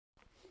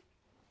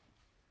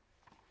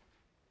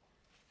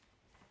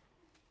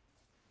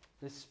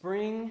The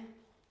spring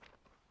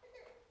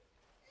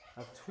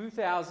of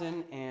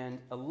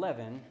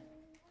 2011,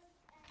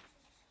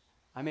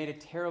 I made a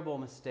terrible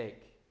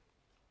mistake.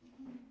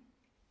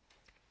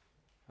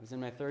 I was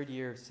in my third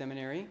year of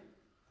seminary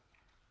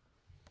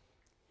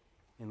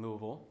in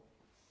Louisville,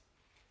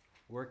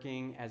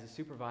 working as a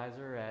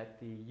supervisor at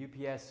the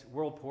UPS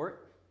Worldport.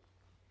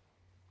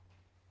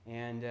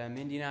 And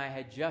Mindy and I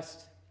had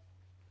just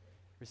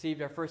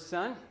received our first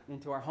son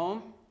into our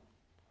home.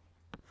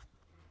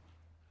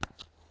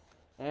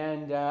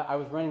 And I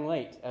was running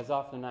late, as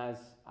often as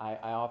I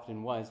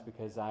often was,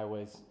 because I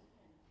was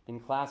in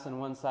class on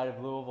one side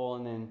of Louisville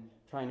and then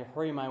trying to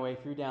hurry my way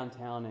through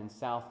downtown and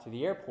south to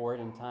the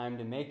airport in time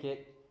to make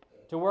it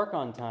to work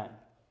on time.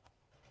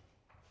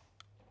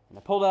 And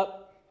I pulled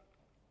up,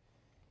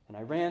 and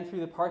I ran through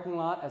the parking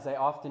lot, as I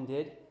often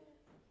did,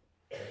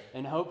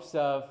 in hopes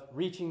of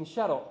reaching the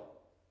shuttle.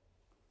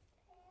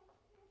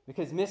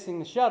 Because missing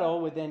the shuttle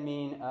would then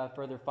mean a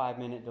further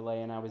 5-minute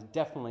delay, and I was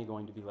definitely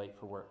going to be late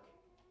for work.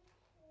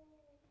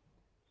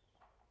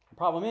 The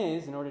problem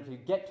is, in order to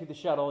get to the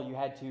shuttle, you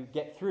had to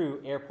get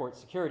through airport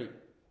security.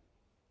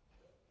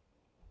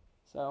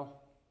 So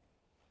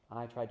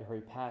I tried to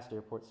hurry past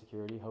airport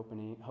security,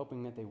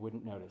 hoping that they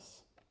wouldn't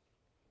notice.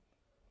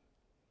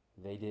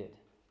 They did.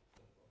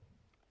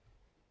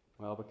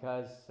 Well,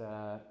 because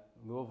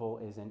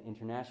Louisville is an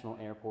international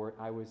airport,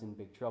 I was in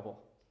big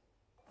trouble.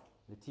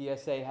 The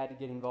TSA had to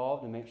get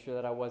involved and make sure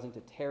that I wasn't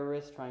a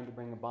terrorist trying to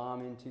bring a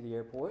bomb into the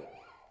airport.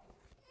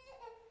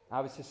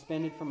 I was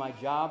suspended from my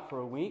job for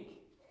a week.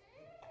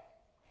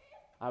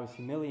 I was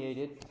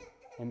humiliated,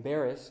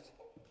 embarrassed,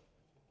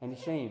 and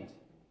ashamed.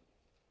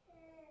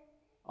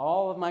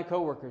 All of my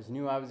coworkers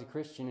knew I was a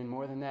Christian, and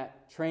more than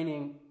that,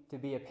 training to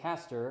be a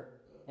pastor,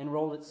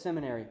 enrolled at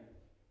seminary.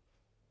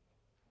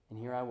 And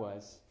here I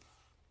was,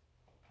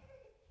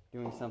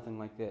 doing something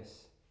like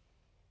this.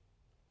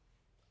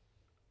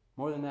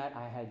 More than that,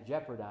 I had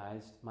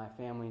jeopardized my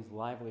family's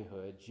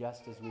livelihood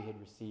just as we had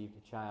received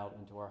a child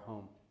into our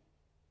home.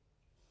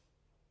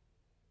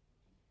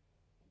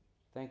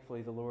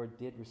 Thankfully, the Lord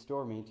did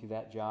restore me to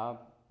that job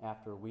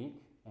after a week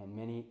and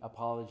many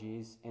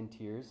apologies and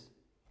tears.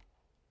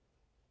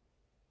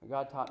 But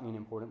God taught me an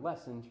important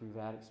lesson through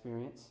that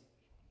experience.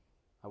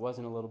 I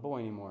wasn't a little boy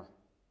anymore.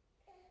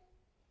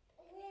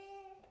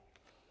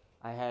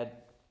 I had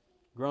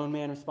grown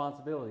man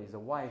responsibilities, a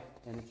wife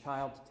and a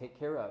child to take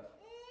care of.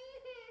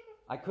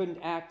 I couldn't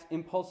act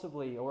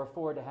impulsively or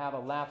afford to have a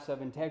lapse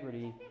of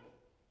integrity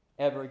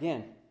ever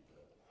again.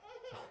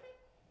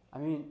 I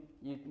mean,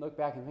 you look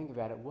back and think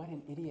about it, what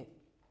an idiot.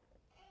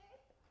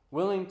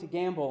 Willing to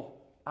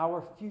gamble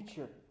our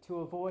future to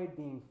avoid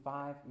being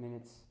 5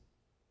 minutes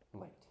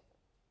late.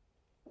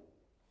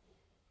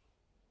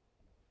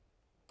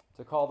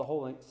 To call the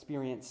whole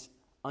experience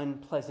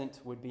unpleasant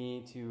would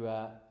be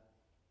to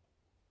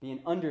be an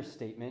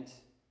understatement.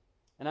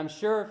 And I'm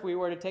sure if we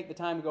were to take the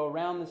time to go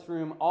around this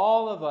room,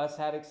 all of us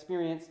have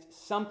experienced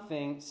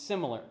something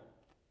similar.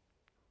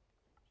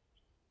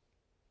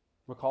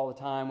 Recall the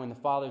time when the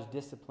Father's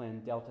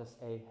discipline dealt us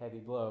a heavy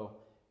blow.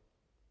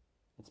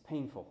 It's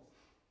painful.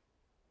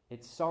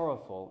 It's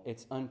sorrowful.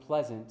 It's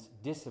unpleasant.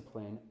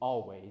 Discipline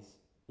always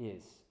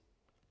is.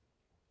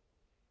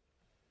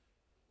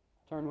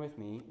 Turn with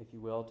me, if you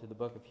will, to the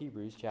book of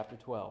Hebrews, chapter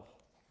 12.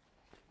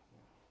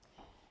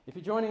 If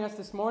you're joining us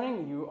this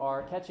morning, you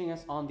are catching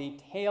us on the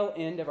tail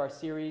end of our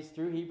series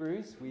through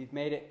Hebrews. We've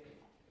made it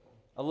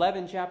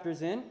 11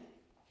 chapters in,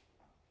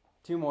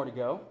 2 more to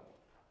go.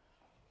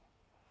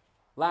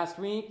 Last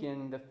week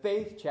in the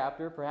faith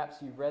chapter, perhaps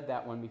you've read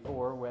that one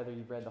before, whether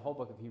you've read the whole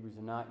book of Hebrews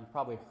or not, you've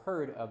probably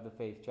heard of the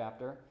faith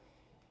chapter.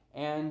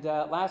 And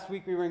last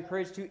week we were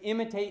encouraged to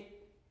imitate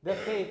the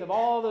faith of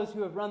all those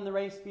who have run the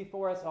race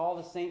before us, all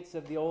the saints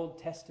of the Old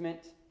Testament,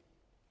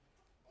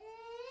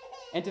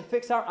 and to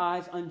fix our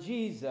eyes on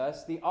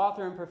Jesus, the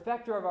author and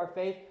perfecter of our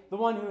faith, the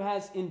one who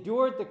has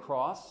endured the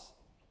cross,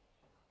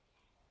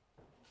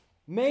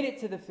 made it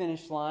to the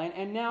finish line,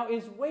 and now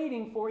is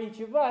waiting for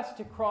each of us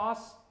to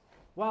cross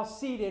while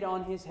seated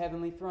on his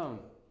heavenly throne.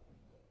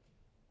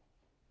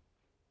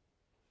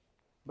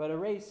 But a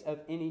race of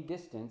any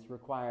distance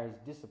requires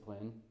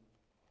discipline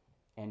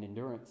and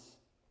endurance.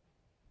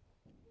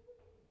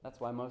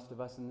 That's why most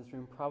of us in this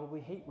room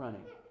probably hate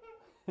running.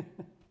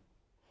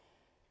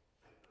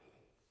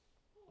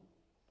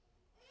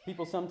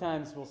 People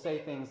sometimes will say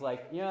things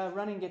like, yeah,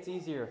 running gets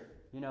easier,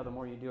 the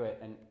more you do it.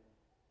 And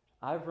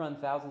I've run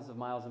thousands of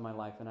miles in my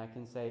life, and I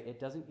can say it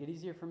doesn't get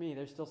easier for me.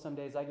 There's still some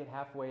days I get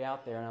halfway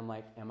out there, and I'm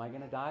like, am I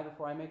going to die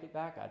before I make it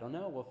back? I don't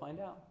know. We'll find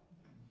out.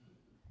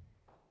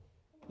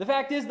 The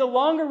fact is, the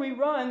longer we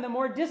run, the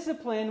more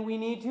discipline we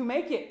need to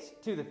make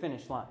it to the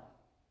finish line.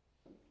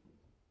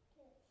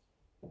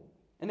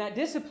 And that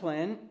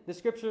discipline, the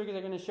scripture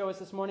they're going to show us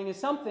this morning, is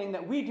something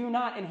that we do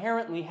not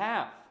inherently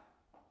have.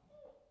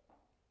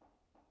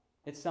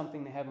 It's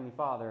something the Heavenly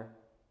Father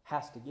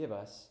has to give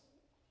us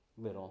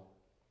little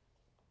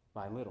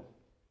by little.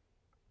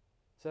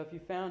 So if you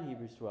found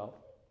Hebrews 12,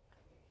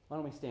 why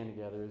don't we stand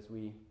together as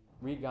we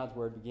read God's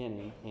Word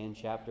beginning in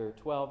chapter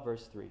 12,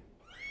 verse 3.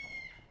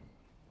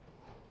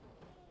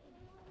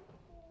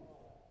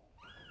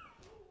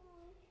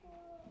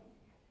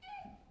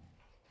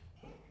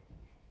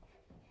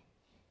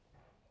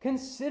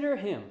 Consider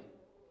him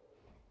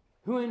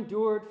who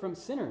endured from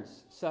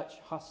sinners such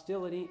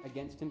hostility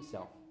against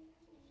himself,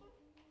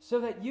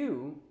 so that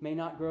you may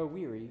not grow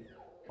weary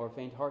or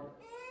faint-hearted.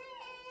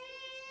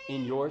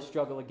 In your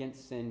struggle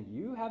against sin,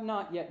 you have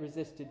not yet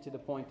resisted to the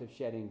point of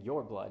shedding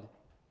your blood.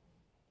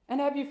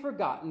 And have you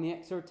forgotten the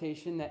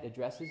exhortation that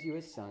addresses you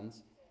as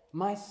sons?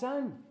 My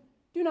son,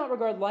 do not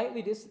regard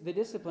lightly the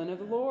discipline of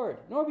the Lord,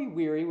 nor be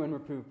weary when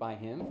reproved by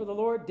him, for the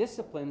Lord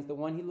disciplines the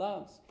one he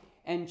loves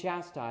and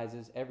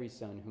chastises every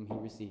son whom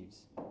he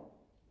receives.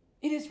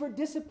 It is for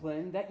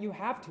discipline that you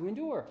have to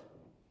endure.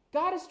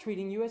 God is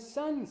treating you as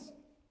sons.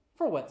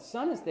 For what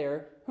son is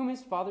there whom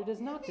his father does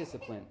not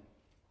discipline?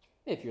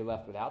 If you're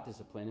left without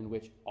discipline, in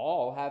which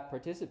all have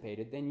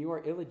participated, then you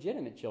are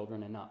illegitimate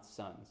children and not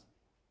sons.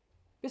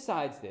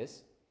 Besides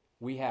this,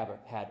 we have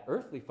had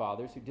earthly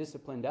fathers who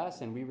disciplined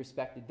us, and we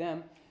respected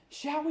them.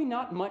 Shall we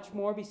not much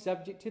more be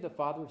subject to the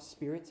Father of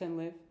spirits and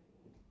live?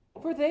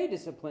 For they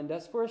disciplined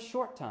us for a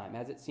short time,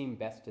 as it seemed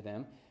best to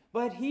them,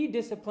 but he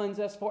disciplines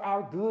us for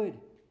our good,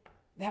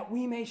 that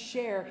we may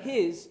share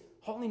his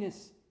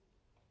holiness.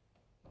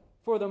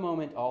 For the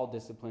moment, all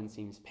discipline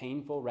seems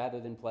painful rather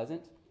than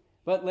pleasant,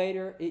 but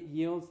later it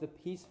yields the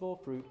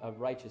peaceful fruit of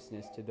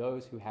righteousness to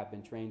those who have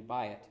been trained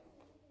by it.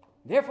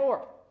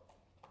 Therefore,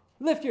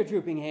 lift your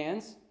drooping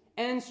hands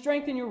and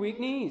strengthen your weak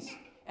knees,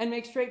 and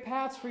make straight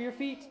paths for your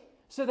feet,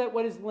 so that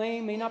what is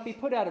lame may not be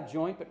put out of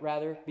joint, but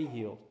rather be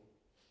healed.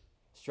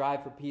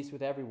 Strive for peace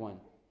with everyone,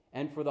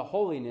 and for the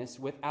holiness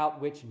without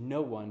which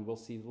no one will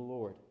see the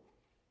Lord.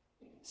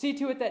 See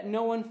to it that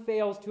no one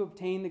fails to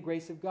obtain the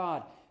grace of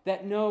God,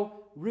 that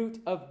no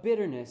root of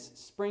bitterness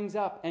springs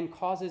up and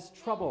causes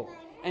trouble,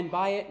 and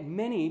by it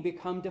many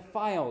become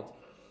defiled,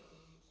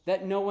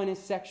 that no one is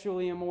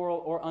sexually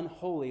immoral or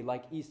unholy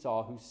like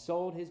Esau, who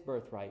sold his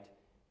birthright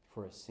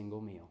for a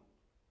single meal.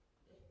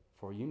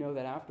 For you know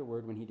that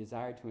afterward, when he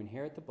desired to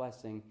inherit the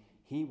blessing,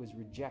 he was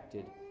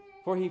rejected,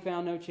 for he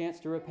found no chance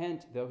to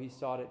repent, though he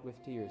sought it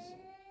with tears.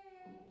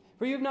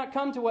 For you have not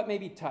come to what may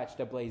be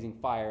touched, a blazing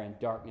fire and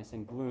darkness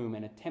and gloom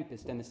and a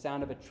tempest and the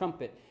sound of a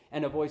trumpet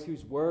and a voice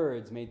whose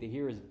words made the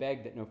hearers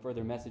beg that no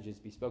further messages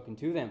be spoken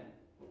to them.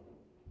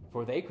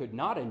 For they could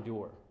not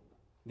endure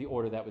the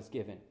order that was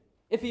given.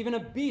 If even a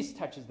beast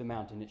touches the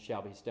mountain, it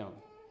shall be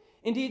stoned.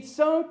 Indeed,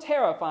 so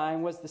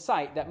terrifying was the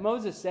sight that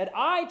Moses said,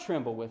 I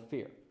tremble with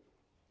fear.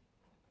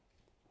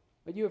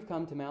 But you have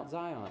come to Mount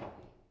Zion,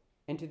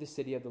 and to the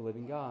city of the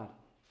living God,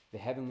 the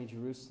heavenly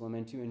Jerusalem,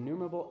 and to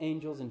innumerable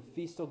angels in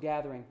feastal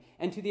gathering,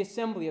 and to the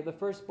assembly of the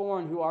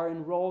firstborn who are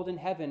enrolled in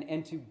heaven,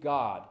 and to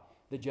God,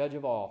 the judge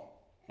of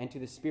all, and to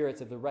the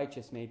spirits of the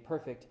righteous made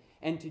perfect,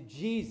 and to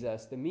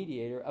Jesus, the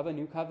mediator of a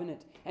new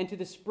covenant, and to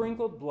the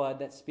sprinkled blood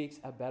that speaks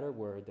a better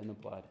word than the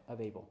blood of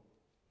Abel.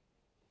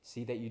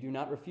 See that you do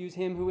not refuse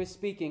him who is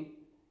speaking.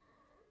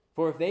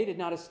 For if they did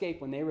not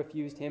escape when they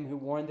refused him who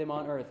warned them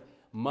on earth,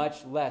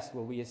 much less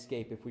will we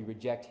escape if we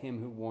reject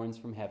him who warns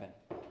from heaven.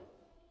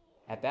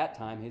 At that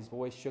time his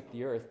voice shook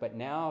the earth, but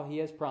now he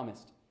has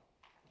promised,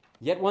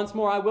 yet once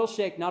more I will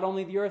shake not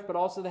only the earth but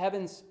also the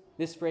heavens.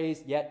 This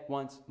phrase, yet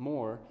once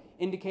more,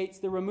 indicates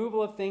the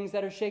removal of things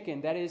that are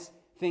shaken, that is,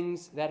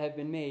 things that have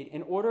been made,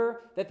 in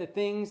order that the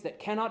things that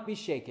cannot be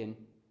shaken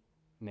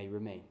may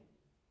remain.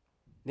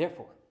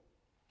 Therefore,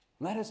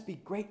 let us be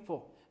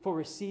grateful for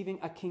receiving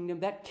a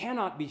kingdom that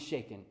cannot be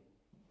shaken,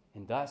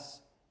 and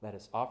thus let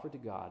us offer to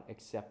God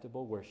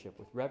acceptable worship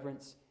with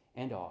reverence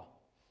and awe,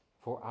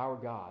 for our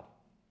God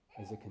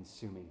is a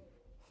consuming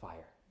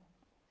fire.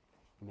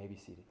 You may be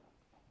seated.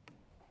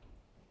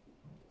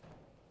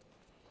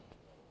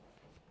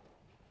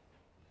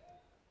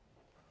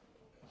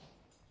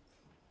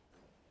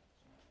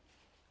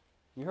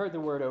 You heard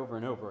the word over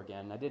and over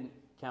again. I didn't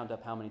count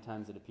up how many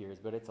times it appears,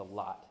 but it's a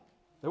lot.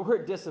 The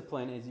word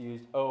discipline is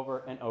used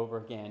over and over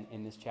again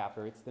in this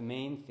chapter. It's the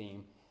main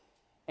theme.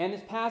 And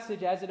this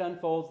passage, as it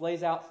unfolds,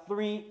 lays out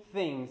three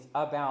things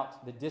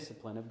about the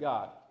discipline of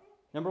God.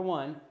 Number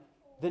one,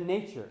 the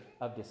nature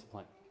of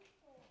discipline.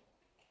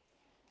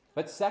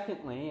 But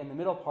secondly, in the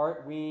middle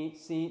part, we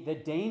see the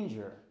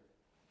danger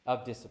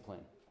of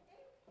discipline.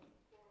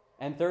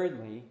 And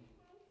thirdly,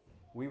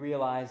 we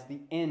realize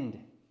the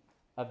end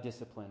of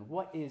discipline.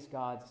 What is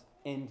God's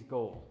end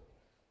goal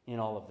in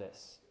all of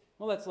this?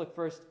 Well, let's look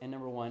first, and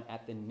number one,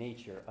 at the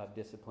nature of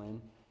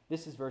discipline.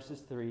 This is verses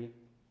 3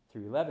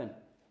 through 11.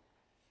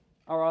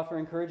 Our author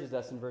encourages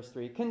us in verse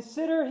 3,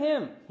 consider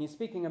him, he's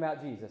speaking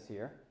about Jesus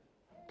here,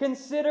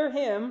 consider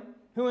him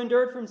who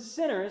endured from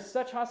sinners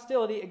such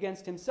hostility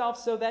against himself,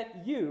 so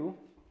that you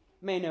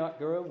may not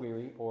grow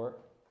weary or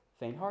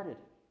faint-hearted.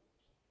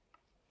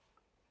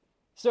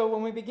 So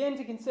when we begin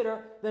to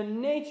consider the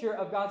nature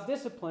of God's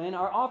discipline,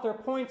 our author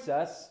points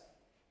us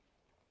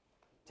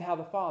to how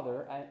the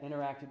Father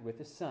interacted with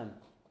the Son.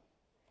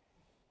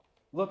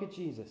 Look at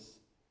Jesus.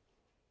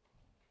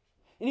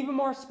 And even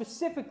more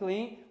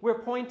specifically,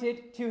 we're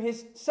pointed to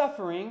his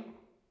suffering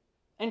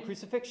and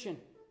crucifixion.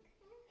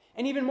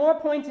 And even more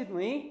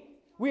pointedly,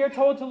 we are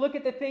told to look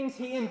at the things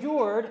he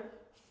endured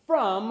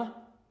from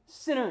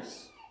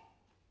sinners.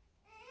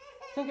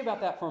 Think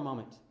about that for a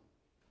moment.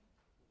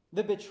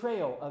 the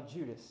betrayal of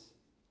Judas,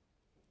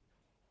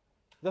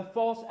 the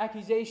false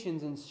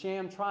accusations and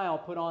sham trial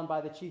put on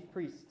by the chief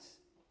priests,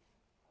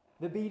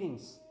 the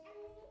beatings,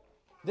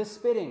 the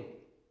spitting,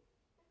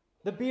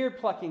 the beard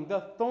plucking,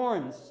 the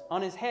thorns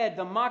on his head,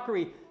 the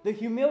mockery, the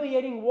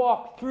humiliating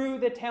walk through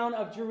the town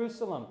of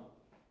Jerusalem,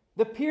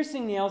 the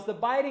piercing nails, the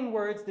biting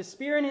words, the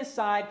spear in his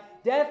side,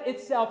 death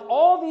itself,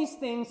 all these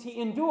things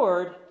he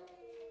endured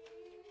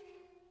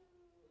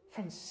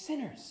from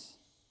sinners.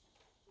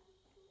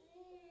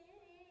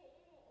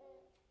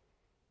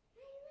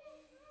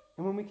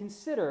 And when we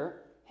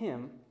consider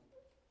him,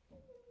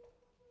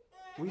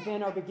 we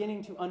then are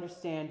beginning to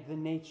understand the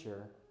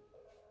nature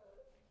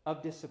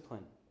of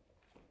discipline.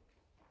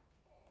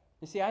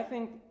 You see, I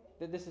think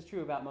that this is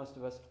true about most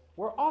of us.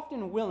 We're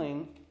often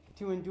willing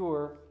to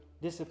endure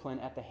discipline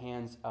at the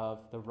hands of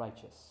the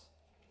righteous.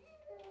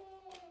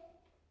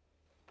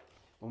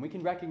 When we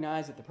can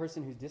recognize that the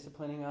person who's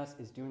disciplining us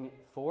is doing it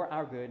for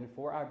our good and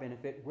for our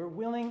benefit, we're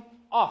willing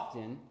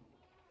often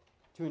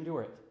to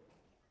endure it.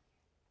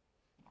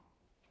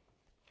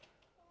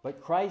 But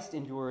Christ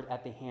endured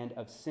at the hand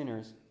of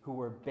sinners who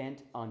were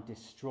bent on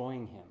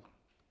destroying him.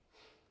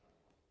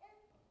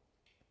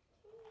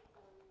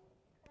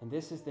 And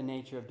this is the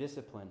nature of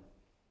discipline.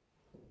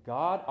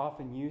 God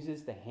often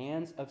uses the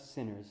hands of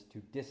sinners to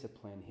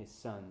discipline his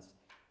sons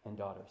and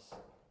daughters.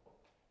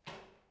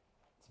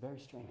 It's very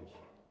strange,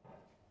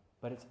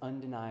 but it's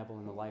undeniable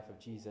in the life of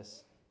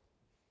Jesus.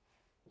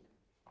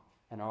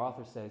 And our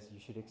author says you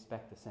should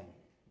expect the same.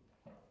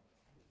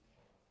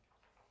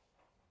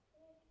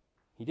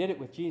 He did it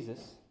with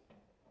Jesus.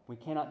 We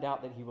cannot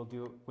doubt that he will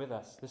do it with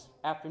us. This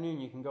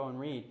afternoon you can go and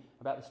read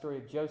about the story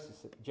of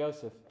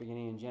Joseph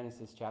beginning in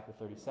Genesis chapter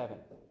 37.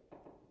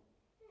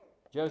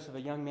 Joseph,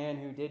 a young man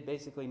who did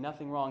basically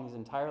nothing wrong his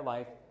entire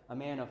life, a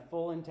man of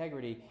full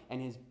integrity,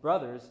 and his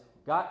brothers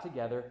got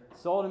together,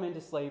 sold him into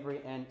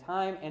slavery, and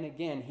time and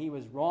again he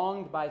was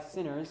wronged by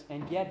sinners,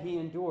 and yet he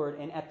endured.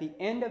 And at the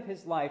end of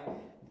his life,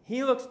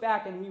 he looks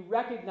back and he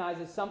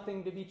recognizes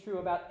something to be true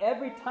about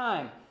every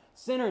time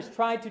sinners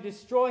tried to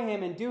destroy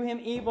him and do him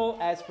evil.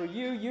 As for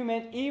you, you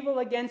meant evil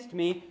against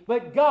me,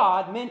 but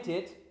God meant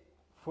it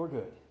for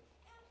good.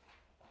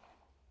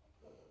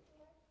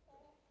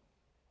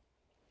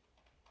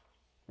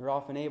 We're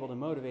often able to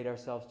motivate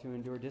ourselves to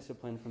endure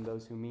discipline from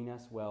those who mean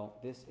us well.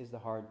 This is the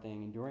hard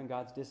thing. Enduring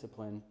God's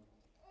discipline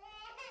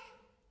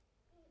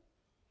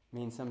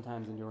means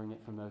sometimes enduring it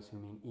from those who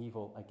mean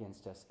evil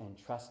against us and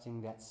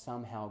trusting that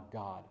somehow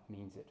God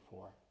means it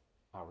for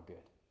our good.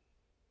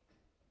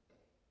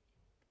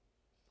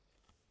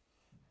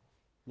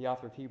 The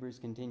author of Hebrews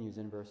continues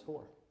in verse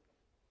 4.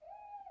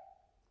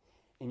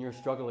 In your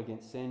struggle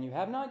against sin, you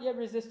have not yet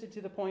resisted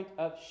to the point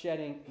of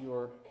shedding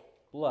your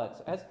blood.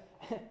 So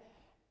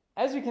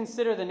as we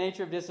consider the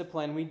nature of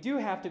discipline, we do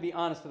have to be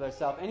honest with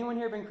ourselves. Anyone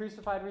here been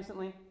crucified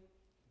recently?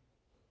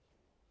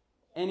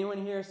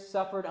 Anyone here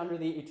suffered under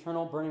the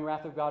eternal burning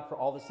wrath of God for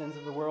all the sins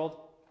of the world?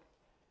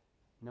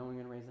 No one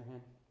going to raise their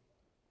hand?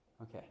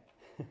 Okay.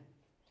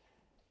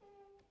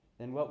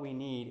 Then what we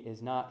need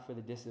is not for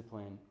the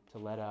discipline to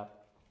let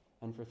up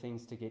and for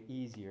things to get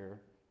easier.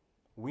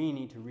 We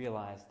need to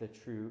realize the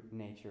true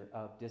nature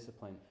of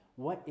discipline.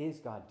 What is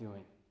God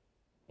doing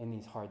in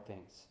these hard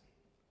things?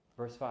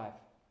 Verse 5.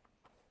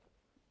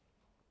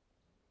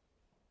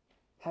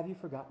 Have you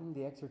forgotten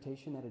the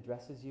exhortation that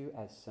addresses you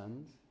as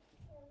sons?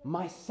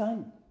 My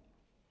son.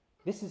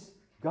 This is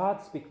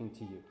God speaking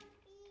to you.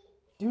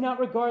 Do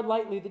not regard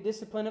lightly the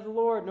discipline of the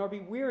Lord, nor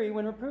be weary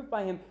when reproved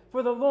by him.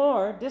 For the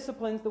Lord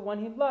disciplines the one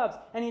he loves,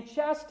 and he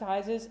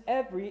chastises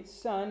every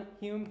son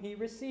whom he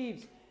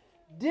receives.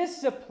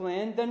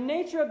 Discipline, the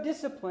nature of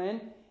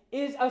discipline,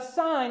 is a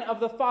sign of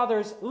the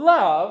Father's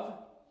love,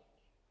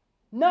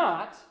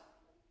 not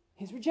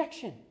his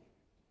rejection.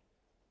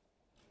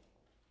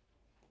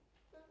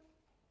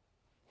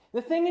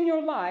 The things in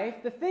your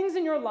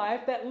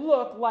life that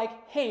look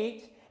like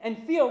hate and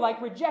feel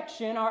like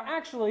rejection are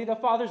actually the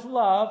Father's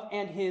love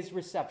and his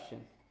reception.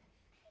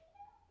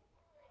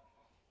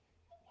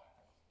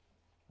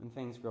 When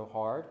things grow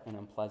hard and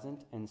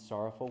unpleasant and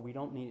sorrowful, we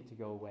don't need it to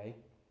go away.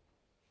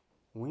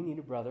 We need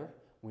a brother,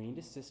 we need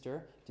a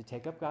sister to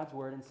take up God's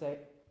word and say,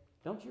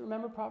 don't you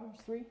remember Proverbs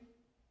 3?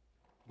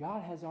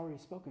 God has already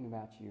spoken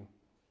about you,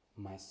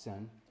 my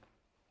son,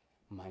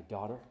 my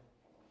daughter.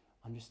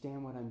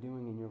 Understand what I'm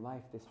doing in your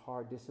life, this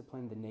hard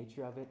discipline, the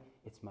nature of it.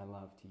 It's my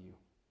love to you.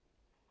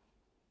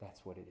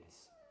 That's what it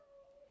is.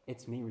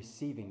 It's me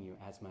receiving you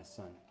as my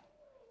son,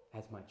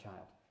 as my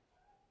child,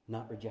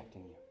 not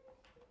rejecting you.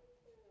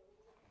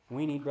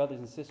 We need brothers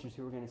and sisters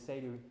who are going to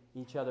say to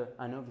each other,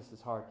 I know this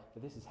is hard,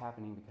 but this is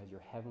happening because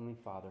your heavenly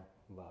Father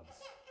loves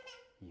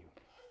you.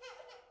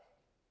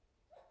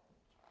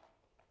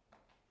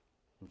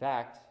 In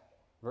fact,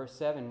 verse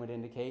 7 would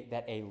indicate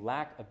that a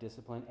lack of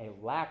discipline, a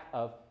lack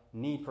of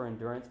need for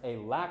endurance, a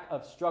lack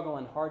of struggle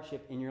and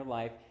hardship in your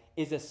life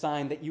is a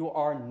sign that you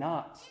are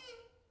not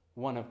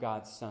one of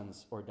God's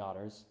sons or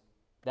daughters,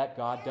 that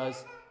God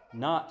does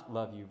not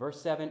love you.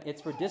 Verse 7,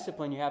 it's for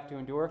discipline you have to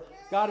endure.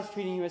 God is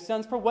treating you as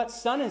sons. For what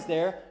son is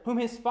there whom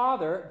his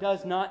father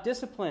does not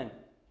discipline?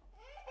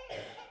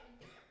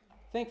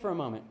 Think for a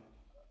moment.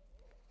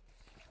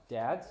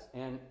 Dads,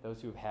 and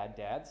those who have had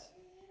dads,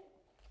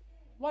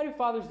 why do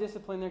fathers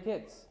discipline their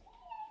kids?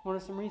 What are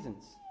some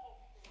reasons?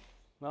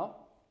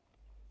 Well,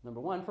 number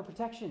one, for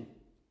protection.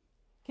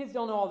 Kids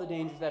don't know all the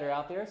dangers that are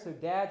out there, so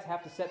dads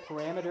have to set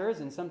parameters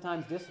and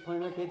sometimes discipline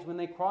their kids when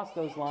they cross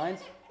those lines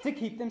to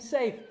keep them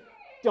safe.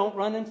 Don't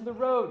run into the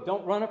road.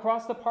 Don't run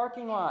across the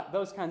parking lot.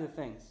 Those kinds of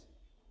things.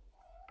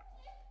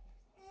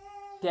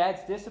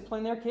 Dads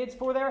discipline their kids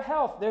for their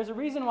health. There's a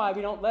reason why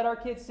we don't let our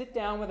kids sit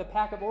down with a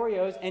pack of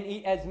Oreos and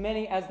eat as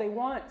many as they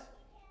want.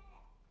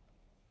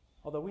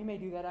 Although we may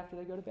do that after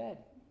they go to bed.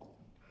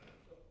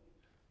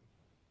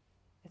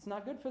 It's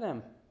not good for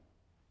them.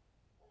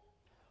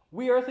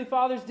 We earthly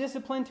fathers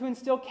discipline to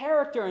instill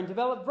character and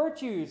develop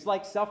virtues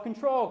like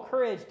self-control,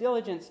 courage,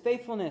 diligence,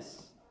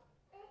 faithfulness.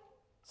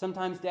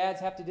 Sometimes dads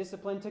have to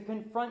discipline to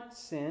confront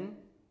sin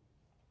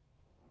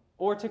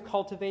or to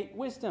cultivate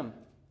wisdom.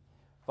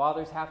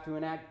 Fathers have to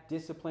enact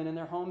discipline in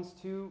their homes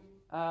to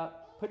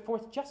put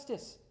forth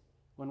justice.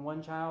 When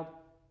one child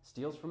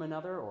steals from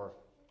another or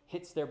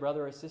hits their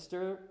brother or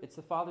sister, it's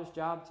the father's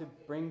job to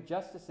bring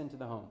justice into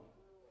the home.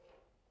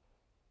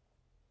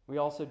 We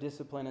also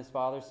discipline as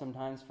fathers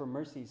sometimes for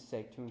mercy's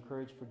sake, to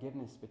encourage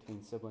forgiveness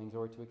between siblings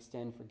or to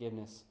extend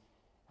forgiveness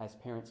as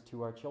parents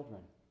to our children.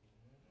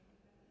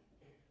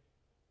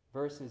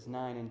 Verses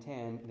 9 and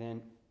 10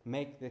 then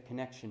make the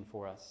connection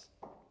for us.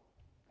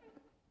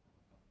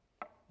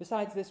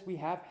 Besides this, we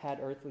have had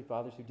earthly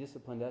fathers who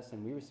disciplined us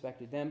and we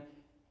respected them.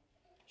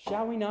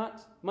 Shall we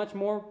not much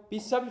more be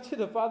subject to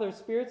the Father of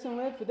spirits and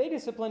live? For they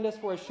disciplined us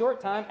for a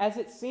short time as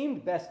it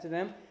seemed best to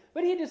them,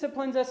 but he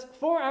disciplines us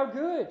for our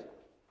good,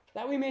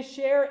 that we may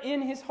share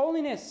in his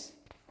holiness.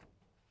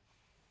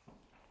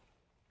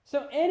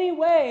 So any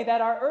way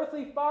that our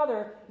earthly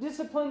father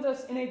disciplines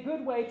us in a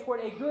good way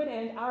toward a good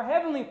end, our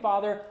heavenly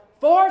Father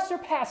far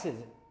surpasses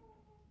it.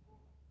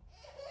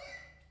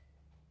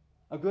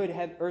 A good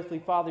earthly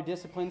father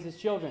disciplines his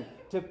children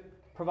to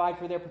provide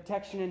for their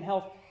protection and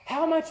health.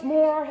 How much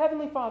more our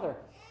heavenly Father?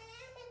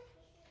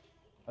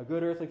 A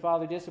good earthly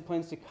father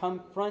disciplines to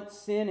confront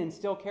sin,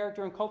 instill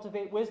character, and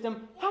cultivate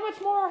wisdom. How much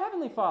more our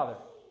heavenly Father?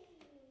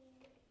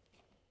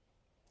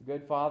 A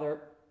good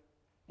father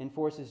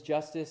enforces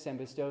justice and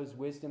bestows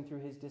wisdom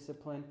through his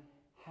discipline.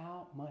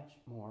 How much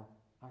more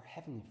our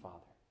heavenly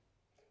Father?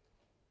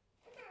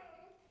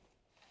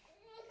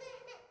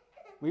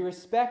 We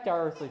respect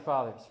our earthly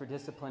fathers for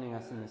disciplining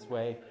us in this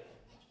way,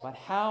 but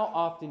how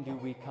often do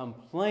we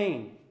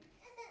complain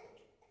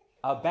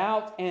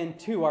about and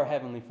to our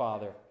heavenly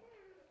Father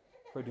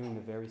for doing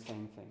the very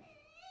same thing?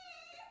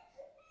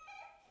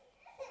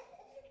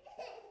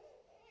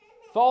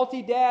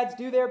 Faulty dads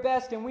do their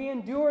best and we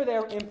endure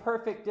their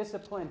imperfect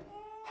discipline.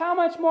 How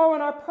much more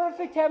when our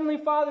perfect heavenly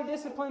Father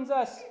disciplines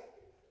us,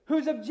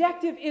 whose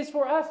objective is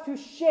for us to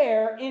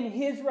share in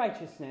his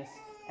righteousness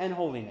and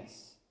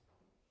holiness.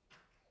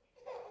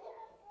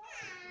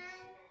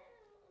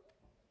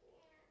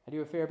 I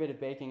do a fair bit of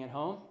baking at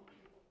home.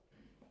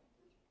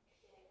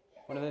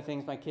 One of the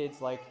things my kids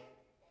like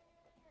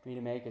me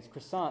to make is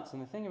croissants.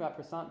 And the thing about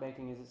croissant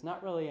baking is it's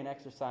not really an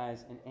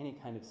exercise in any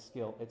kind of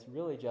skill. It's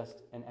really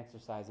just an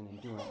exercise in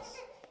endurance.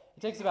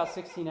 It takes about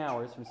 16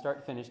 hours from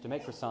start to finish to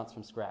make croissants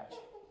from scratch.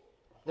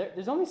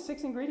 There's only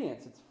 6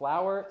 ingredients. It's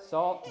flour,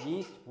 salt,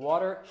 yeast,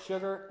 water,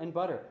 sugar, and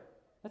butter.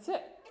 That's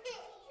it.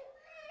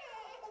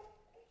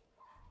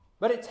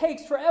 But it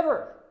takes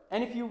forever.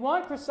 And if you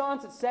want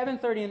croissants at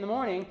 7:30 in the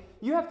morning,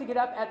 you have to get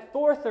up at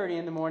 4:30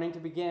 in the morning to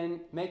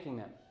begin making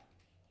them,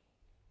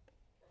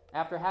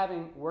 after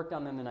having worked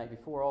on them the night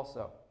before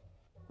also.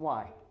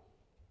 Why?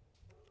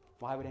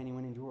 Why would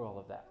anyone endure all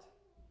of that?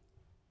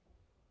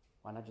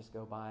 Why not just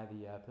go buy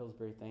the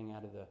Pillsbury thing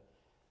out of the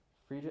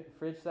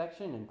fridge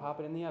section and pop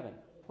it in the oven?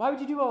 Why would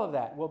you do all of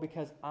that? Well,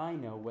 because I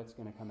know what's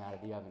going to come out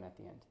of the oven at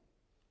the end.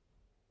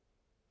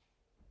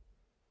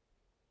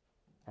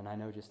 And I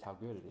know just how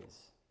good it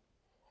is.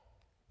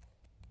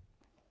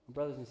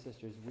 Brothers and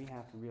sisters, we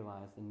have to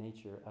realize the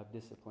nature of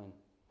discipline.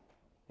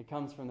 It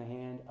comes from the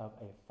hand of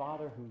a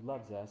Father who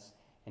loves us,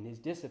 and his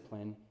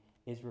discipline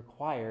is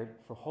required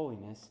for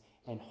holiness,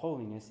 and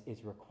holiness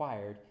is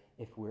required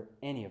if we're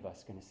any of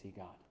us going to see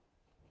God.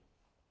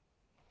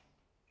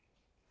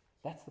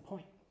 That's the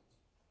point.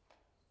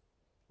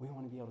 We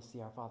want to be able to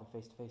see our Father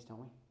face to face,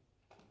 don't we?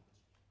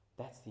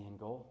 That's the end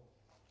goal.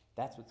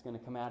 That's what's going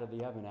to come out of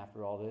the oven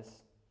after all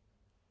this.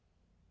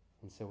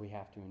 And so we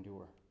have to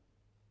endure.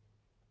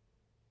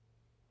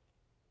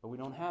 But we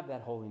don't have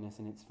that holiness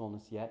in its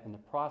fullness yet, and the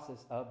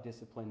process of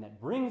discipline that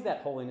brings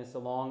that holiness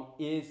along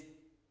is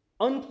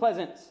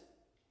unpleasant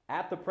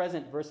at the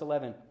present. Verse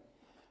 11.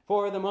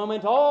 For the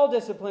moment all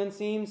discipline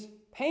seems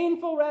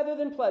painful rather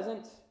than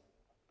pleasant,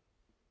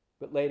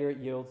 but later it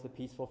yields the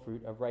peaceful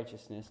fruit of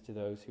righteousness to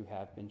those who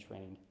have been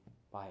trained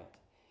by it.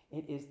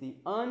 It is the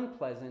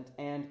unpleasant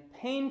and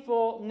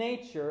painful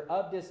nature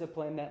of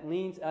discipline that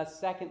leads us,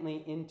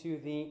 secondly, into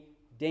the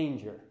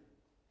danger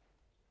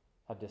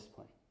of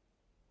discipline.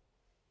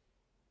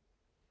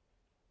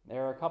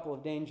 There are a couple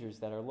of dangers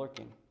that are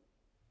lurking.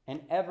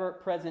 An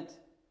ever-present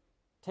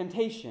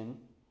temptation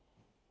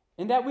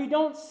in that we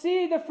don't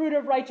see the fruit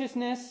of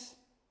righteousness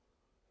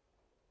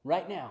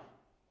right now.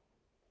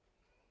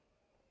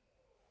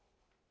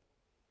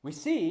 We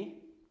see,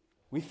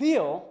 we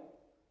feel,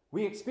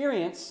 we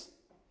experience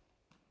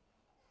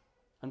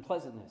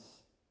unpleasantness.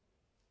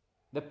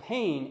 The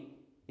pain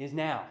is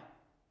now.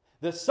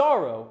 The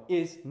sorrow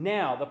is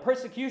now. The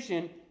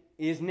persecution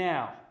is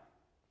now.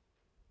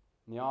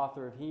 And the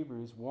author of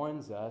Hebrews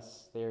warns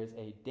us there is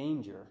a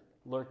danger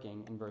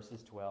lurking in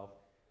verses 12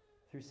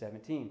 through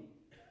 17.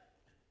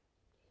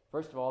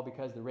 First of all,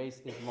 because the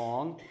race is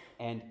long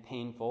and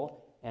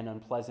painful and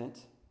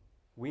unpleasant,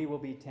 we will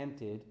be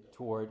tempted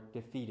toward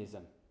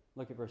defeatism.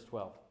 Look at verse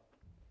 12.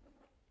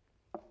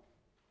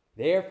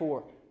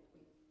 Therefore,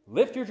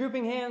 lift your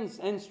drooping hands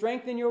and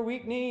strengthen your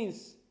weak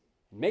knees.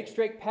 Make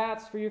straight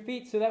paths for your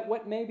feet so that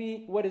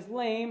what is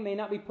lame may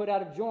not be put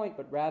out of joint,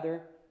 but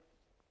rather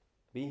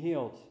be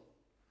healed.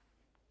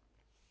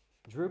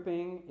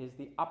 Drooping is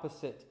the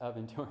opposite of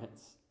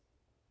endurance.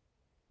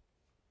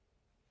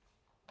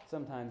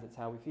 Sometimes it's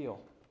how we feel.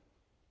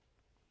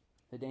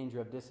 The danger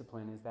of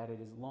discipline is that it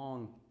is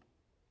long.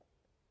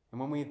 And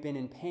when we've been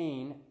in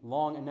pain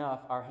long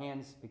enough, our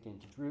hands begin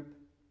to droop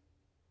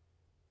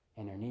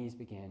and our knees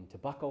begin to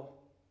buckle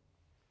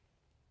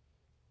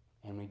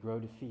and we grow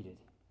defeated.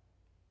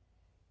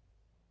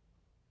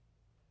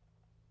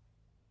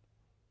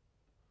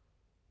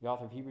 The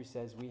author of Hebrews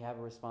says we have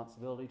a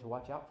responsibility to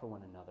watch out for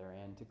one another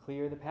and to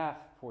clear the path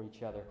for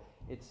each other.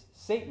 It's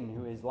Satan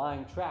who is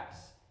lying traps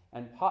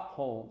and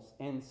potholes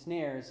and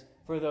snares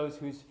for those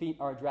whose feet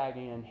are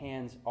dragging and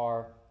hands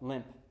are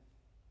limp.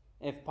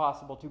 If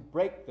possible, to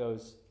break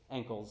those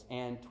ankles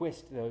and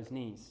twist those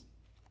knees.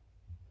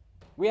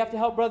 We have to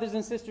help brothers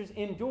and sisters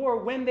endure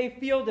when they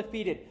feel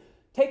defeated.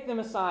 Take them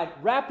aside,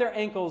 wrap their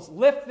ankles,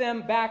 lift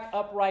them back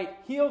upright,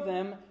 heal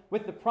them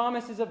with the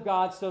promises of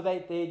God so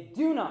that they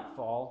do not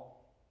fall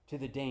to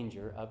the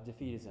danger of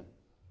defeatism.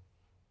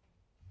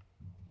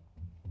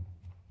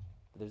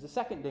 But there's a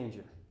second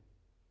danger,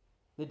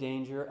 the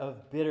danger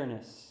of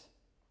bitterness.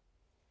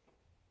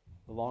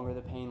 The longer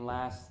the pain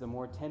lasts, the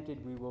more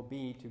tempted we will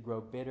be to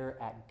grow bitter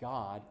at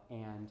God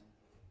and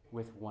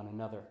with one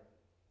another.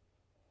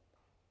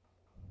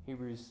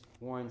 Hebrews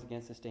warns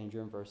against this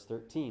danger in verse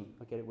 13.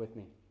 Look at it with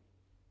me.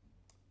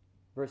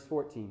 Verse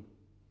 14.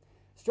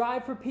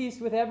 Strive for peace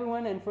with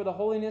everyone and for the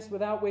holiness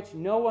without which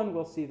no one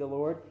will see the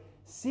Lord.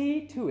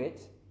 See to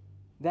it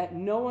that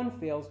no one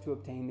fails to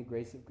obtain the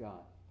grace of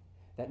God,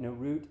 that no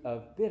root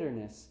of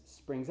bitterness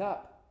springs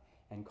up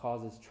and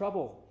causes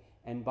trouble,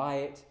 and by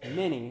it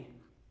many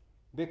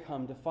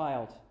become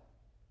defiled.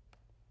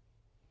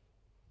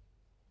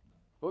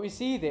 What we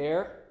see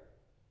there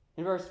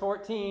in verse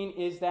 14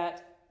 is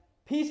that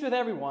peace with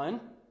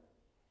everyone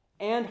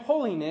and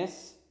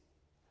holiness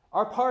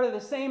are part of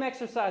the same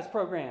exercise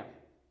program.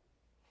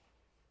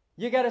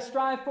 You got to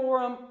strive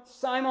for them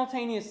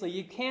simultaneously.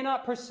 You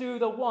cannot pursue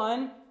the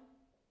one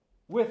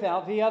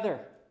without the other.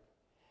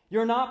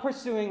 You're not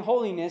pursuing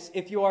holiness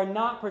if you are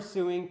not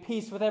pursuing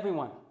peace with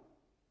everyone.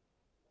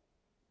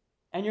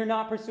 And you're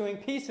not pursuing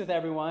peace with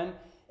everyone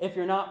if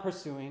you're not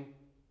pursuing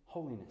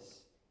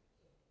holiness.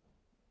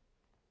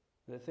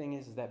 The thing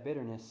is that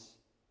bitterness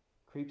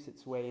creeps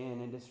its way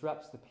in and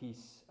disrupts the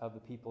peace of the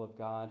people of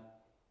God,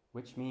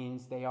 which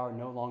means they are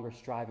no longer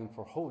striving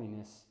for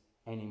holiness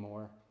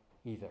anymore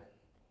either.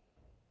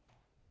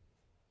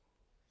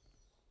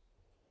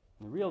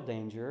 And the real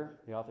danger,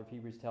 the author of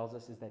Hebrews tells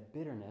us, is that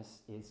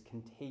bitterness is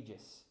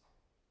contagious.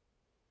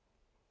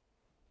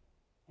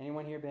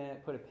 Anyone here been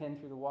put a pen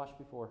through the wash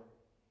before?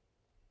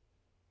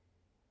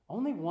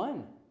 Only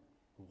one.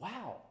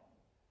 Wow.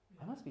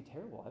 That must be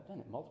terrible. I've done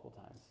it multiple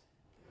times.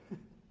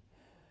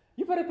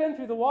 You put a pen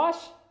through the wash,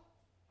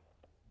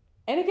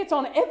 and it gets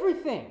on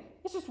everything.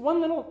 It's just one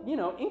little,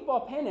 ink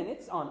ball pen, and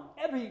it's on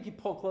every. You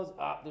pull close.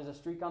 There's a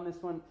streak on this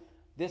one.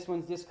 This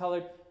one's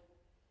discolored.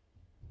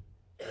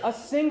 A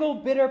single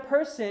bitter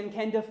person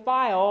can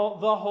defile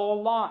the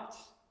whole lot.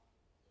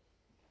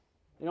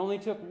 It only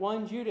took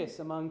one Judas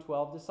among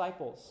 12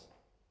 disciples.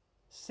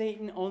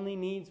 Satan only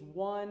needs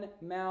one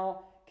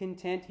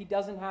malcontent. He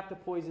doesn't have to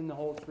poison the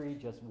whole tree,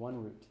 just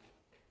one root.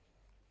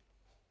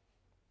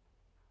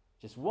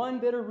 Just one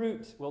bitter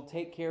root will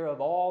take care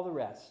of all the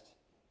rest.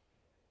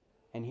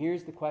 And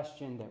here's the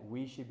question that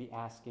we should be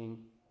asking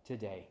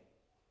today.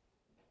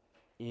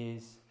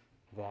 Is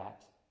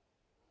that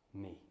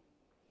me?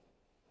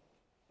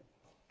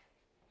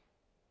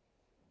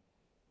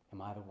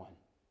 Am I the one?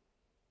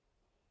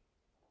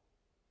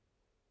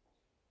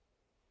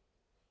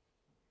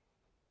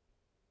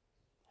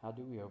 How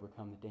do we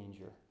overcome the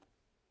danger,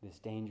 this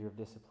danger of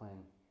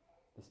discipline,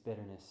 this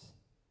bitterness?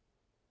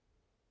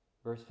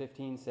 Verse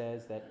 15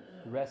 says that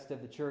the rest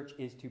of the church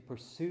is to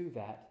pursue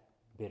that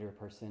bitter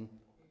person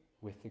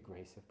with the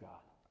grace of God.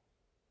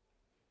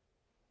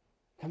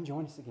 Come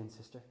join us again,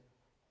 sister.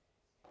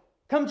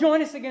 Come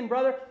join us again,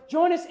 brother.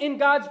 Join us in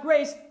God's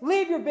grace.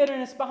 Leave your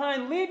bitterness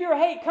behind. Leave your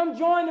hate. Come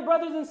join the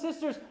brothers and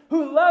sisters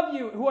who love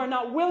you, who are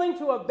not willing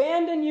to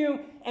abandon you,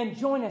 and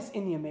join us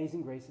in the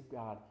amazing grace of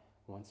God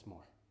once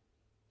more.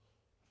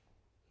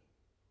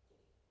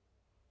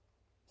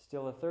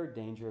 Still, a third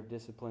danger of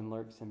discipline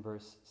lurks in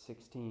verse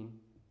 16.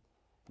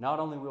 Not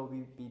only will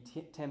we be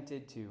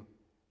tempted to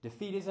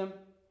defeatism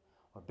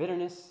or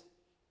bitterness,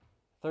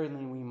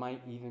 thirdly, we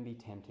might even be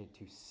tempted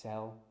to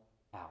sell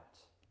out.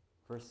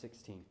 Verse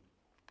 16.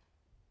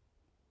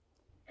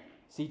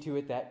 See to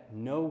it that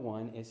no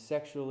one is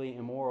sexually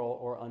immoral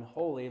or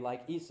unholy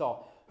like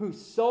Esau, who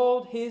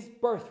sold his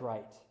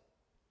birthright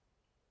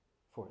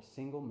for a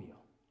single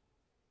meal.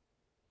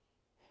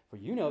 For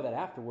you know that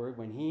afterward,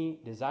 when he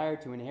desired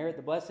to inherit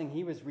the blessing,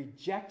 he was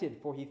rejected,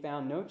 for he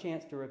found no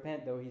chance to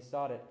repent, though he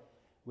sought it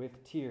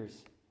with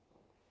tears.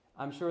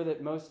 I'm sure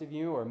that most of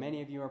you, or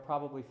many of you, are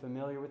probably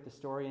familiar with the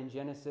story in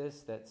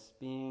Genesis that's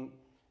being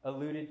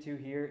alluded to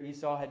here.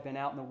 Esau had been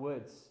out in the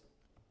woods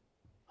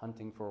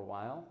hunting for a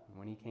while, and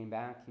when he came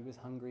back, he was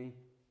hungry.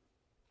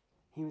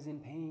 He was in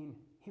pain.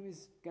 He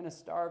was going to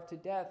starve to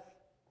death.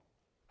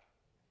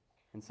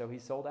 And so he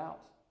sold out.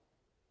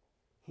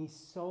 He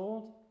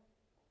sold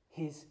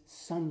his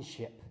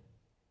sonship.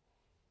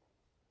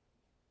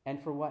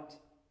 And for what?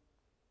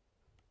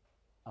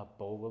 A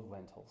bowl of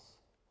lentils.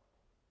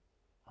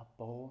 A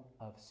bowl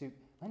of soup.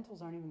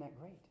 Lentils aren't even that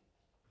great.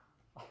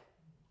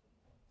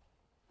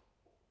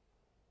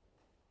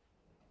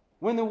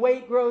 When the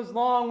wait grows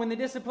long, when the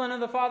discipline of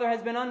the Father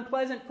has been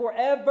unpleasant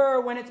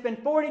forever, when it's been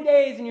 40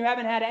 days and you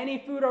haven't had any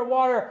food or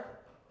water,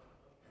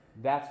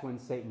 that's when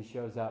Satan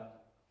shows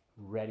up,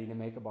 ready to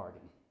make a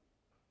bargain.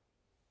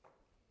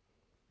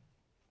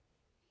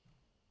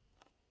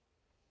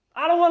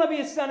 I don't want to be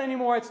a son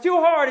anymore. It's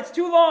too hard. It's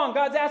too long.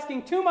 God's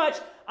asking too much.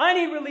 I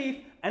need relief,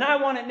 and I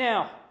want it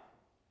now.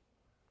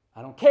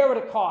 I don't care what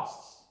it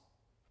costs.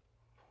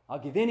 I'll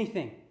give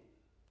anything.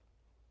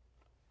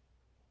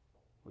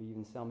 Will you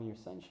even sell me your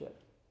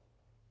sonship?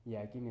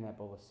 Yeah, give me that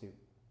bowl of soup.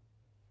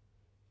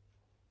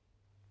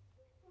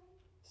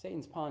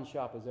 Satan's pawn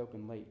shop is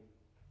open late.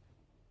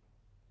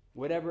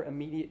 Whatever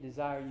immediate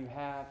desire you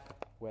have,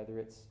 whether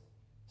it's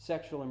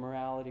sexual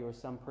immorality or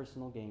some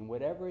personal gain,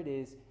 whatever it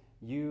is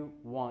you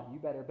want, you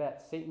better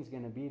bet Satan's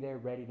going to be there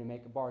ready to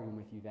make a bargain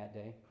with you that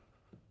day.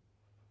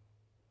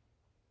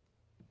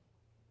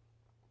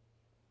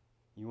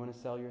 You want to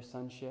sell your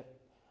sonship?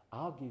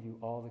 I'll give you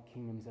all the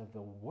kingdoms of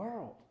the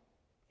world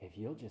if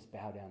you'll just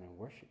bow down and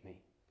worship me.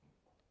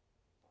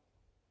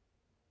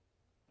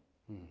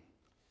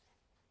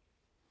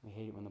 We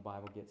hate it when the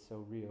Bible gets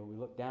so real. We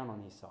look down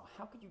on Esau.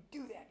 How could you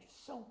do that? You're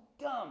so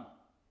dumb.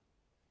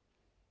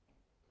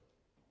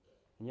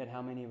 And yet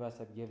how many of us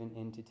have given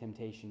in to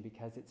temptation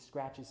because it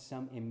scratches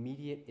some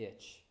immediate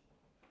itch?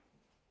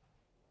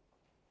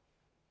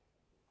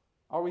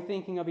 Are we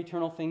thinking of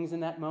eternal things in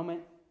that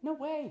moment? No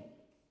way.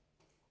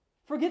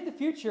 Forget the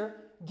future.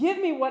 Give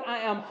me what I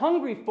am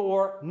hungry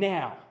for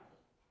now.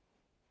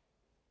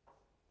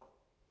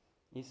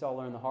 Esau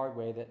learned the hard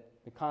way that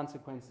the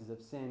consequences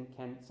of sin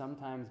can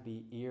sometimes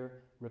be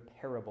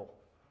irreparable.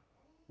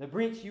 The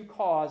breach you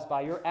cause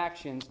by your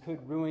actions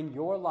could ruin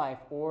your life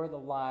or the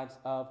lives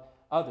of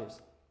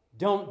others.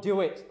 Don't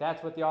do it.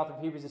 That's what the author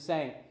of Hebrews is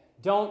saying.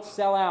 Don't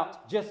sell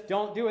out. Just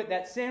don't do it.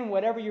 That sin,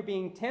 whatever you're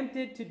being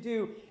tempted to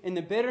do in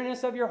the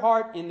bitterness of your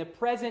heart, in the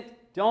present,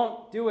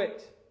 don't do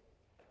it.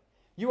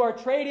 You are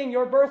trading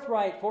your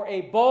birthright for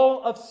a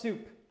bowl of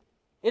soup.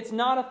 It's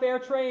not a fair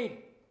trade.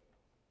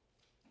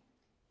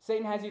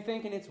 Satan has you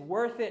thinking it's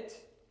worth it.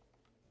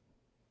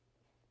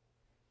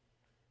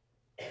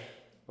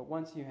 But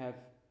once you have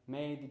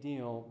made the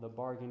deal, the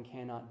bargain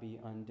cannot be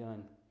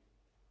undone.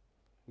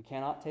 You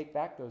cannot take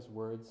back those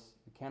words.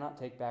 You cannot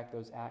take back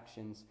those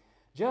actions.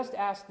 Just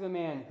ask the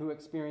man who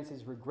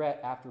experiences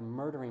regret after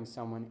murdering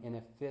someone in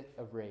a fit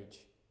of rage.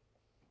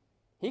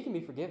 He can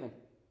be forgiven.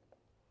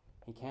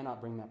 He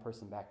cannot bring that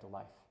person back to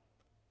life.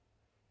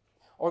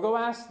 Or go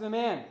ask the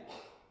man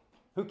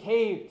who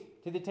caved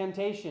to the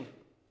temptation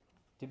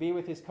to be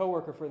with his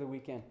coworker for the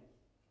weekend.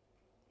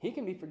 He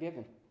can be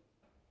forgiven,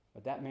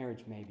 but that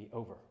marriage may be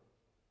over.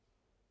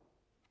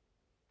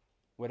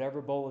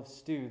 Whatever bowl of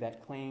stew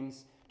that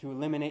claims to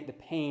eliminate the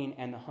pain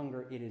and the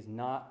hunger, it is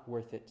not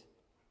worth it.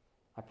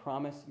 I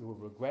promise you will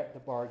regret the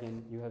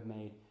bargain you have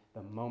made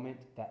the moment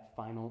that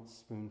final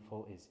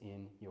spoonful is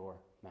in your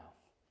mouth.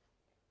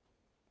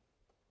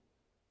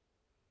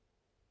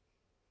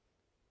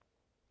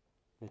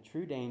 The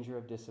true danger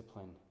of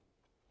discipline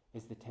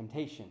is the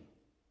temptation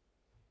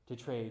to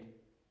trade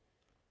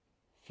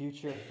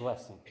future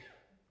blessing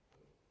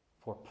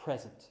for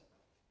present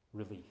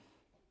relief.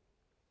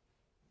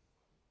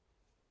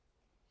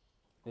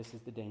 This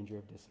is the danger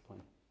of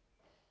discipline.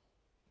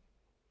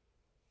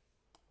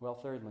 Well,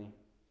 thirdly,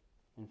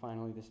 and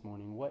finally this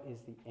morning, what is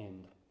the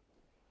end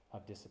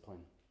of discipline?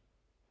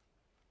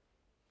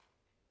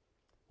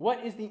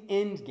 What is the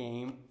end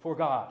game for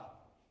God?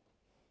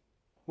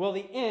 Well,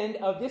 the end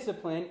of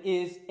discipline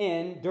is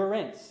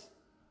endurance.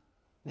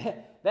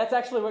 That's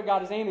actually what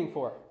God is aiming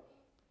for.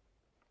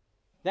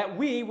 that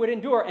we would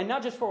endure, and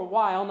not just for a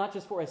while, not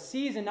just for a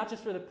season, not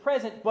just for the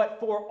present, but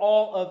for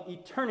all of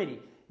eternity.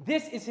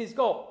 This is his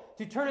goal,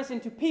 to turn us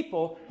into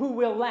people who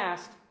will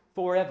last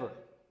forever.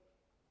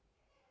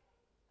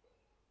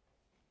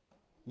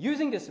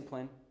 Using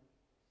discipline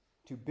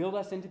to build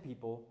us into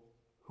people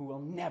who will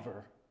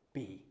never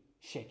be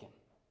shaken.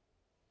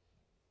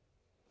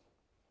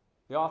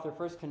 The author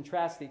first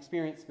contrasts the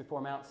experience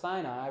before Mount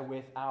Sinai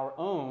with our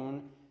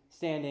own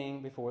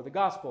standing before the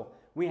gospel.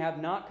 We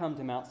have not come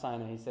to Mount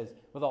Sinai, he says,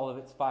 with all of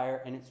its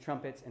fire and its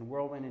trumpets and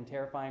whirlwind and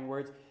terrifying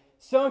words.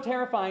 So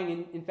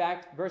terrifying, in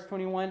fact, verse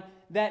 21,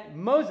 that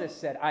Moses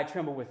said, I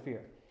tremble with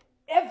fear.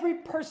 Every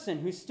person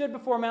who stood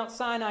before Mount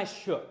Sinai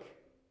shook.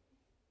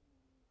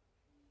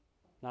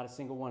 Not a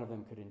single one of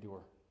them could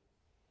endure.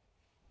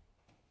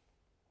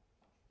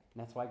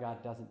 And that's why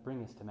God doesn't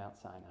bring us to Mount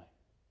Sinai.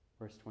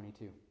 Verse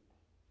 22.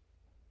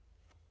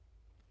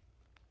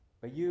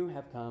 But you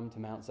have come to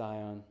Mount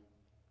Zion,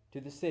 to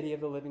the city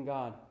of the living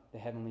God, the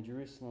heavenly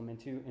Jerusalem, and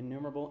to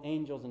innumerable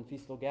angels in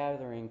feastal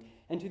gathering,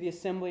 and to the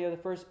assembly of the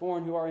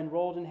firstborn who are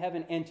enrolled in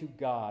heaven, and to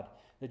God,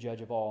 the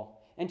judge of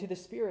all, and to the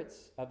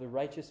spirits of the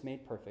righteous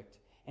made perfect,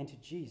 and to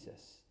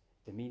Jesus,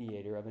 the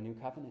mediator of a new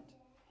covenant,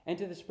 and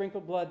to the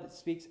sprinkled blood that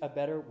speaks a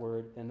better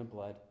word than the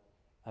blood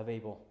of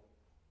Abel.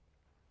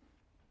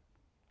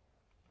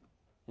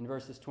 In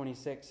verses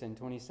 26 and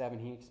 27,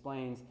 he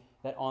explains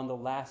that on the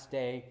last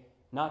day,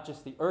 not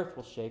just the earth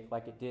will shake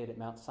like it did at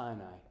Mount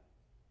Sinai,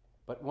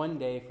 but one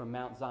day from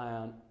Mount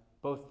Zion,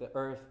 both the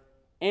earth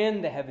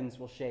and the heavens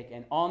will shake,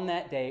 and on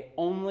that day,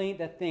 only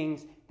the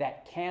things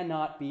that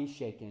cannot be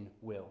shaken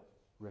will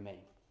remain.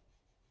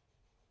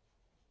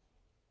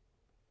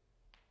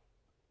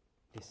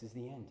 This is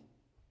the end.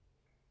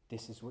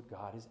 This is what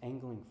God is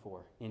angling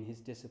for in his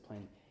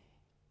discipline.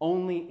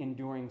 Only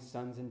enduring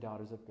sons and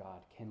daughters of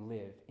God can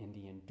live in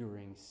the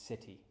enduring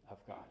city of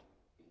God.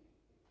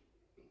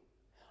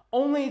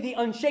 Only the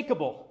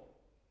unshakable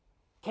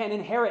can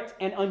inherit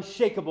an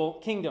unshakable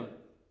kingdom.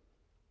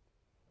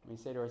 We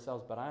say to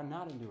ourselves, but I'm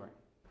not enduring.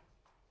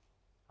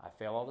 I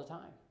fail all the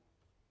time.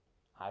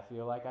 I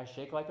feel like I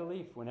shake like a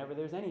leaf whenever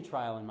there's any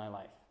trial in my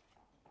life.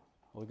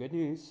 Well, the good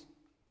news,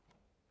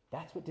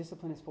 that's what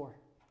discipline is for.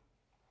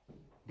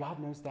 God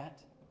knows that.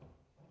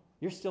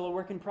 You're still a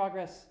work in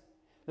progress.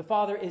 The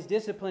Father is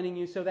disciplining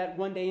you so that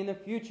one day in the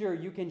future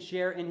you can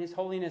share in his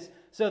holiness,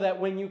 so that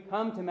when you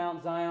come to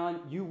Mount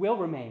Zion, you will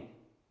remain.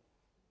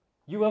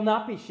 You will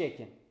not be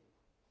shaken.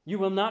 You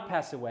will not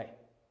pass away.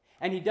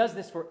 And he does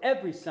this for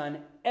every son,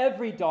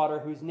 every daughter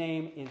whose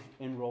name is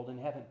enrolled in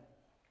heaven.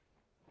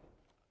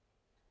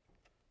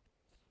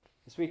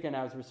 This weekend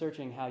I was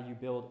researching how you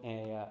build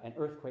an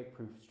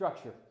earthquake-proof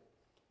structure.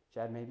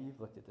 Chad, maybe you've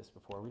looked at this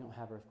before. We don't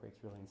have earthquakes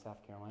really in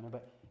South Carolina,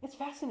 but it's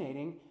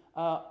fascinating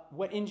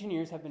what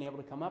engineers have been able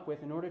to come up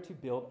with in order to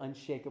build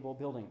unshakable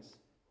buildings.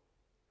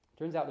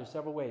 Turns out there's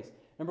several ways.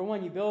 Number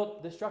one, you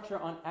build the structure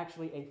on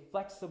actually a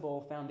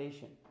flexible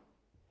foundation.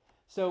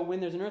 So when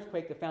there's an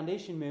earthquake, the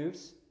foundation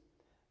moves,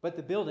 but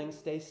the building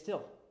stays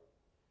still.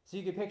 So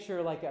you could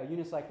picture like a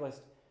unicyclist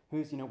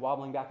who's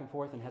wobbling back and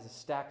forth and has a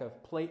stack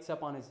of plates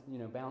up on his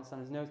balanced on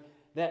his nose.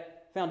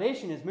 That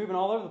foundation is moving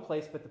all over the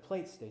place, but the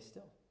plates stay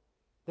still.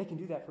 They can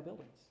do that for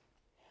buildings.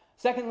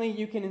 Secondly,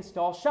 you can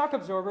install shock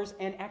absorbers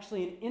and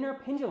actually an inner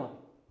pendulum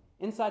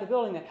inside a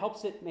building that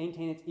helps it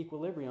maintain its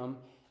equilibrium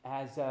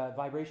as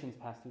vibrations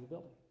pass through the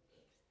building.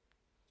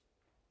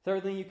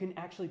 Thirdly, you can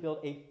actually build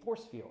a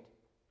force field.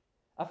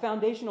 A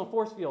foundational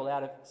force field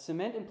out of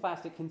cement and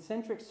plastic,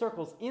 concentric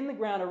circles in the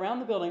ground around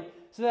the building,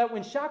 so that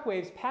when shock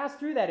waves pass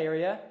through that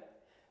area,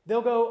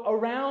 they'll go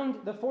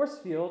around the force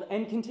field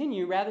and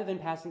continue rather than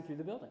passing through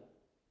the building.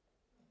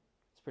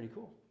 It's pretty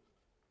cool.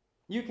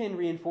 You can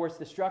reinforce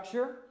the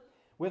structure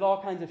with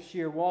all kinds of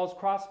shear walls,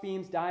 cross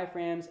beams,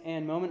 diaphragms,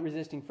 and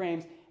moment-resisting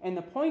frames. And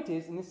the point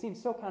is, and this seems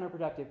so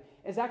counterproductive,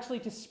 is actually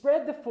to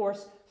spread the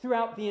force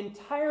throughout the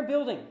entire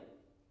building,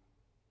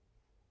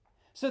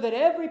 so that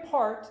every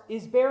part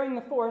is bearing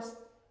the force,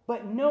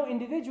 but no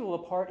individual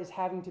part is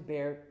having to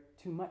bear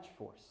too much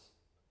force.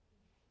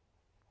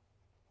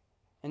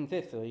 And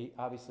fifthly,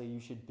 obviously,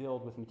 you should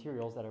build with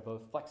materials that are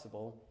both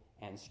flexible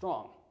and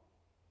strong.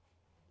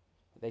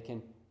 They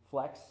can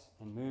flex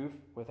and move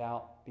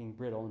without being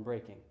brittle and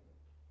breaking.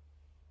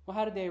 Well,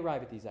 how did they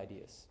arrive at these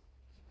ideas?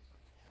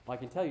 Well, I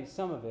can tell you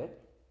some of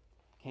it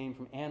came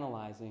from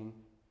analyzing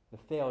the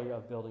failure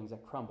of buildings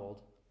that crumbled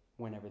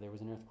whenever there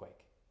was an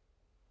earthquake.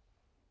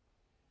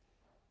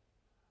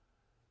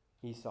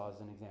 Esau is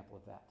an example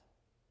of that.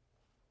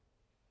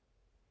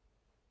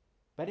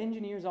 But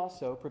engineers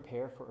also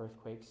prepare for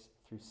earthquakes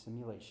through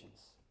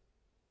simulations.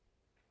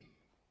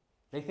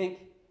 They think,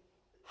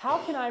 how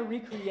can I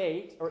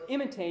recreate or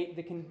imitate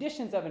the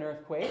conditions of an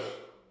earthquake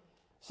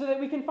so that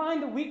we can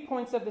find the weak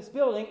points of this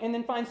building and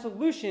then find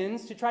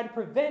solutions to try to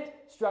prevent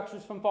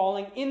structures from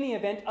falling in the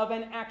event of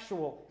an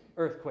actual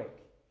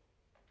earthquake?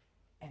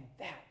 And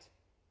that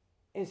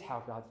is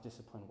how God's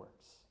discipline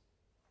works.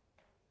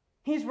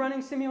 He's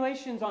running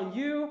simulations on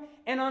you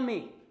and on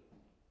me.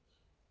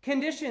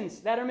 Conditions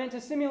that are meant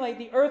to simulate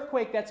the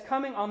earthquake that's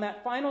coming on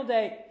that final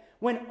day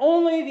when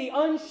only the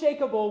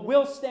unshakable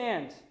will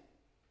stand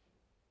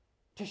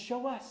to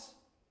show us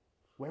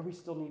where we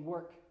still need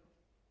work.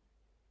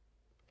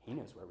 He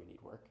knows where we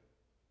need work.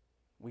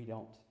 We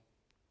don't.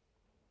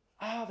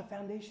 The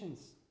foundations.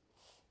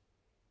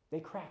 They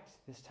cracked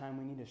this time.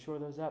 We need to shore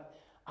those up.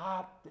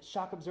 The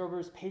shock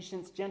absorbers,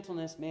 patience,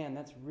 gentleness. Man,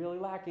 that's really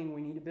lacking.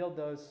 We need to build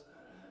those.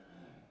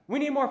 We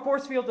need more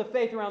force fields of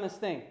faith around this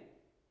thing.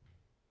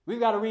 We've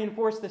got to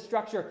reinforce the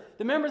structure.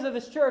 The members of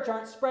this church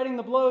aren't spreading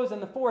the blows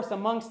and the force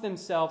amongst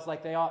themselves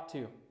like they ought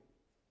to.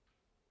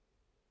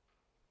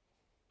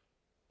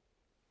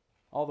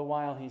 All the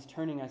while, he's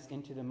turning us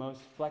into the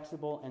most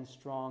flexible and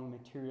strong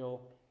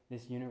material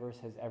this universe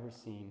has ever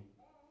seen.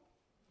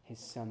 His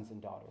sons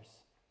and daughters.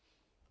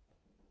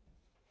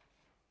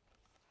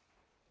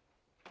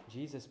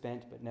 Jesus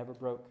bent but never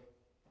broke.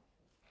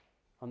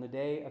 On the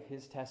day of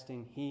his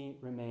testing, he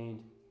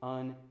remained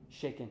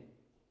unshaken.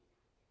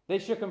 They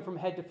shook him from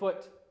head to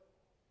foot.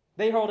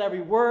 They hurled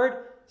every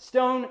word,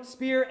 stone,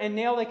 spear, and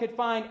nail they could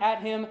find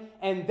at him,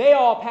 and they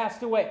all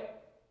passed away.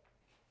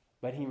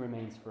 But he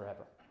remains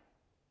forever.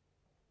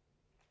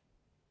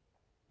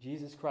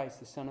 Jesus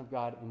Christ, the Son of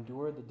God,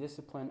 endured the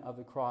discipline of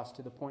the cross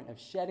to the point of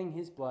shedding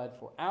his blood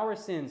for our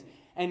sins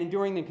and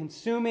enduring the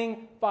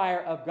consuming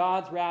fire of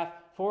God's wrath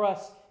for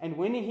us. And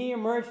when he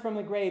emerged from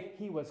the grave,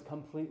 he was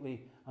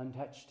completely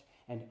untouched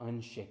and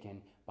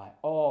unshaken by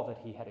all that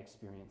he had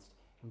experienced.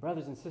 And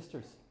brothers and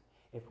sisters,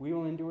 if we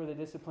will endure the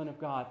discipline of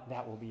God,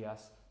 that will be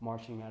us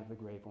marching out of the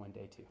grave one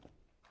day too.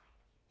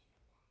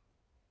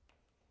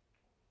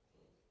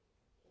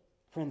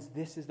 Friends,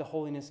 this is the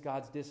holiness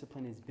God's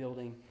discipline is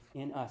building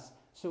in us.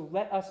 So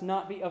let us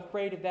not be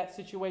afraid of that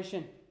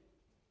situation.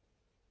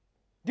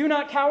 Do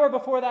not cower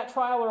before that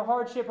trial or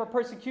hardship or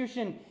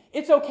persecution.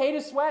 It's okay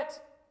to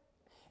sweat.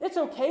 It's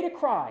okay to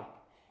cry.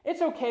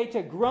 It's okay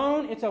to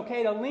groan. It's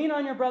okay to lean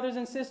on your brothers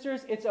and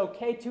sisters. It's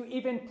okay to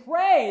even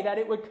pray that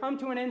it would come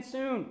to an end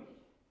soon.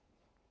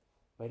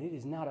 But it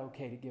is not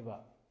okay to give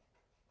up.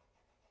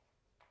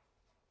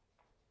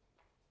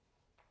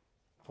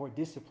 For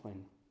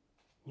discipline,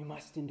 you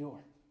must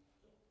endure.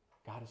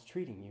 God is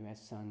treating you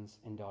as sons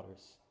and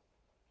daughters.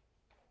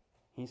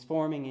 He's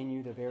forming in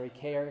you the very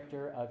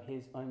character of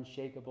his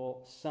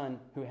unshakable Son,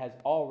 who has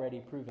already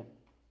proven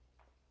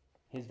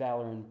his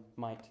valor and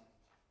might.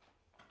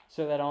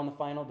 So that on the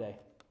final day,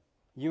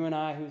 you and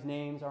I, whose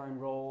names are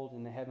enrolled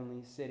in the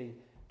heavenly city,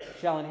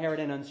 shall inherit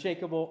an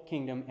unshakable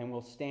kingdom and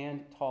will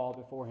stand tall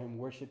before him,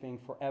 worshiping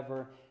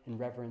forever in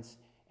reverence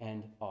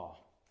and awe.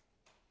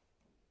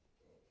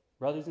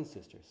 Brothers and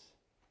sisters,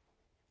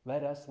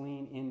 let us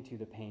lean into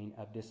the pain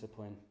of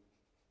discipline,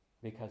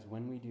 because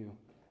when we do,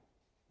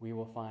 we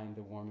will find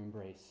the warm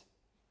embrace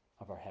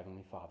of our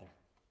Heavenly Father.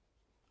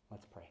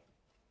 Let's pray.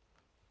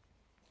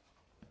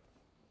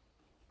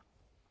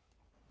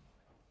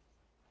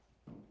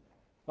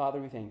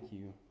 Father, we thank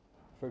you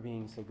for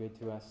being so good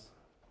to us,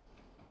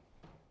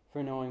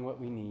 for knowing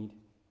what we need,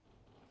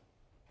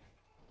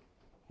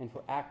 and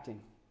for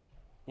acting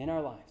in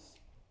our lives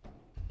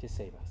to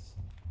save us.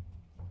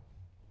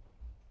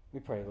 We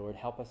pray, Lord,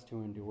 help us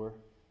to endure.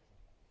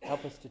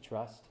 Help us to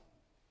trust.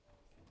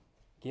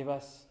 Give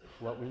us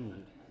what we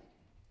need.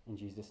 In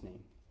Jesus' name,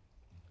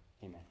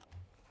 amen.